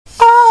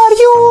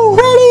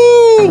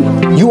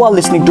You are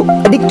listening to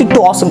Addicted to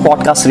Awesome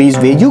podcast series,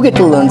 where you get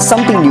to learn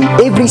something new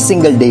every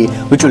single day,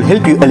 which will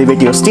help you elevate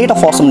your state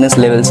of awesomeness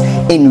levels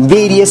in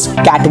various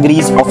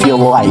categories of your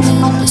life.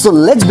 So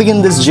let's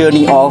begin this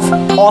journey of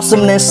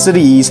awesomeness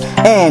series.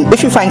 And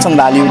if you find some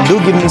value,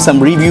 do give me some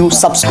review,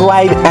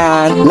 subscribe,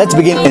 and let's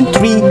begin in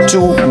 3,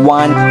 2,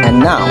 1, and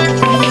now.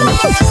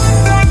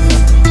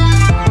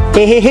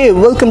 Hey,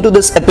 welcome to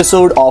this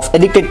episode of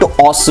Addicted to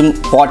Awesome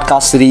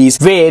podcast series,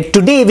 where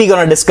today we're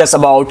gonna discuss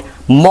about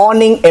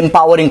morning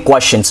empowering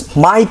questions.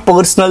 My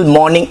personal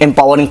morning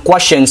empowering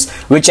questions,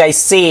 which I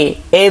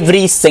say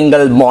every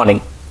single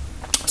morning.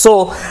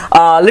 So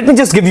let me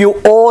just give you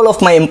all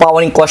of my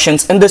empowering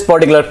questions in this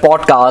particular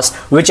podcast,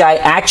 which I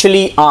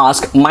actually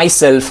ask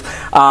myself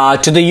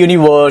to the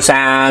universe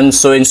and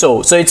so.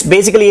 So it's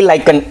basically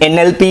like an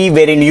NLP,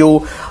 wherein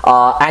you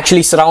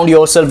actually surround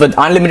yourself with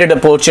unlimited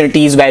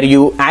opportunities, where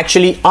you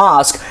actually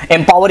ask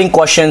empowering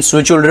questions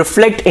which will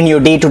reflect in your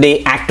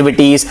day-to-day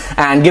activities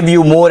and give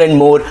you more and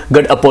more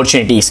good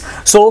opportunities.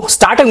 So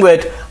starting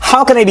with,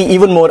 how can I be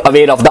even more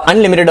aware of the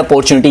unlimited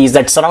opportunities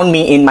that surround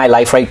me in my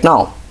life right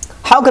now?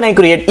 How can I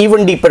create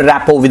even deeper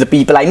rapport with the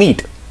people I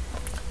meet?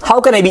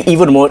 How can I be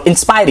even more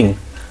inspiring?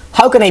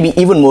 How can I be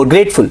even more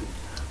grateful?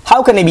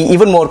 How can I be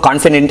even more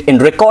confident in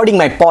recording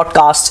my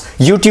podcasts,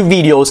 YouTube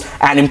videos,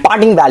 and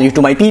imparting value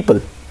to my people?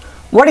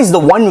 What is the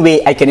one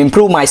way I can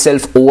improve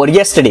myself over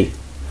yesterday?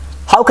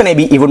 How can I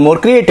be even more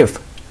creative?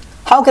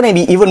 How can I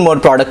be even more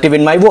productive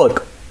in my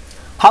work?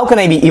 How can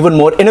I be even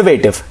more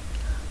innovative?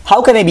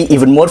 How can I be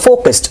even more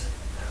focused?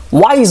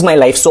 Why is my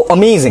life so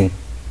amazing?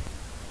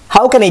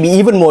 How can I be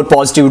even more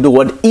positive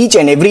toward each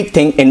and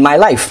everything in my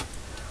life?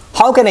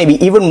 How can I be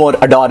even more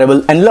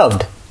adorable and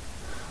loved?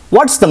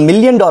 What's the $1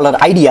 million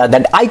idea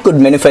that I could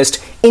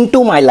manifest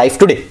into my life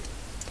today?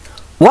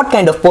 What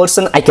kind of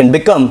person I can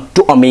become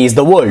to amaze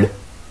the world?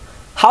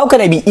 How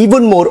can I be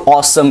even more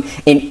awesome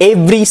in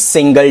every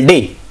single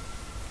day?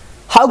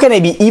 How can I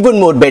be even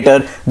more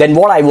better than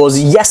what I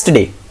was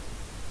yesterday?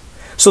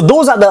 So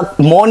those are the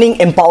morning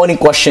empowering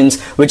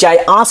questions which I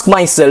ask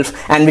myself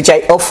and which I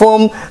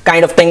affirm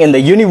kind of thing in the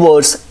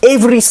universe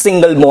every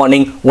single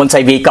morning once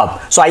I wake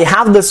up. So I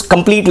have this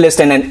complete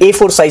list in an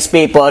A4 size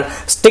paper,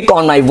 stick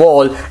on my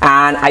wall,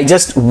 and I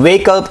just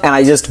wake up and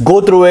I just go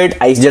through it.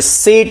 I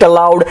just say it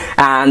aloud,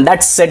 and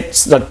that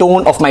sets the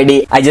tone of my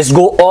day. I just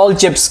go all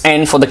chips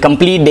in for the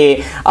complete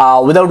day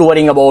without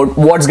worrying about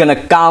what's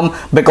gonna come,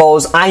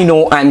 because I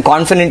know I'm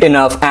confident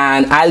enough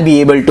and I'll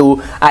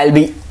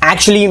be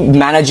actually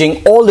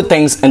managing all the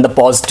things in the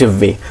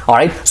positive way.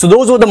 Alright, so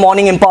those were the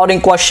morning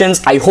empowering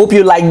questions. I hope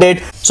you liked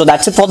it. So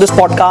that's it for this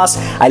podcast.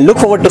 I look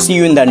forward to see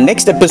you in the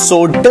next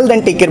episode. Till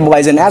then, take care,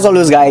 boys, and as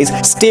always, guys,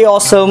 stay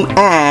awesome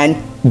and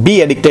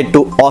be addicted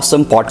to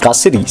awesome podcast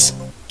series.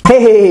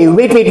 Hey,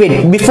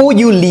 wait. Before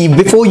you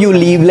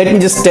leave, let me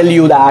just tell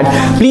you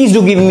that please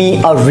do give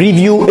me a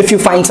review. If you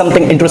find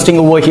something interesting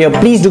over here,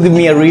 please do give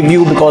me a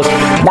review, because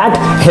that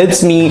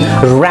helps me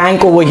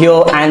rank over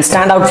here and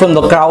stand out from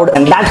the crowd,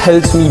 and that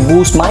helps me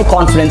boost my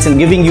confidence in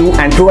giving you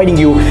and providing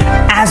you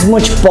as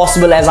much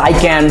possible as I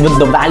can with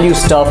the value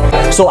stuff.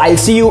 So I'll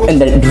see you in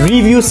the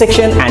review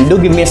section, and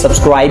do give me a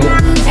subscribe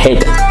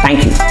hit.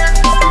 Thank you.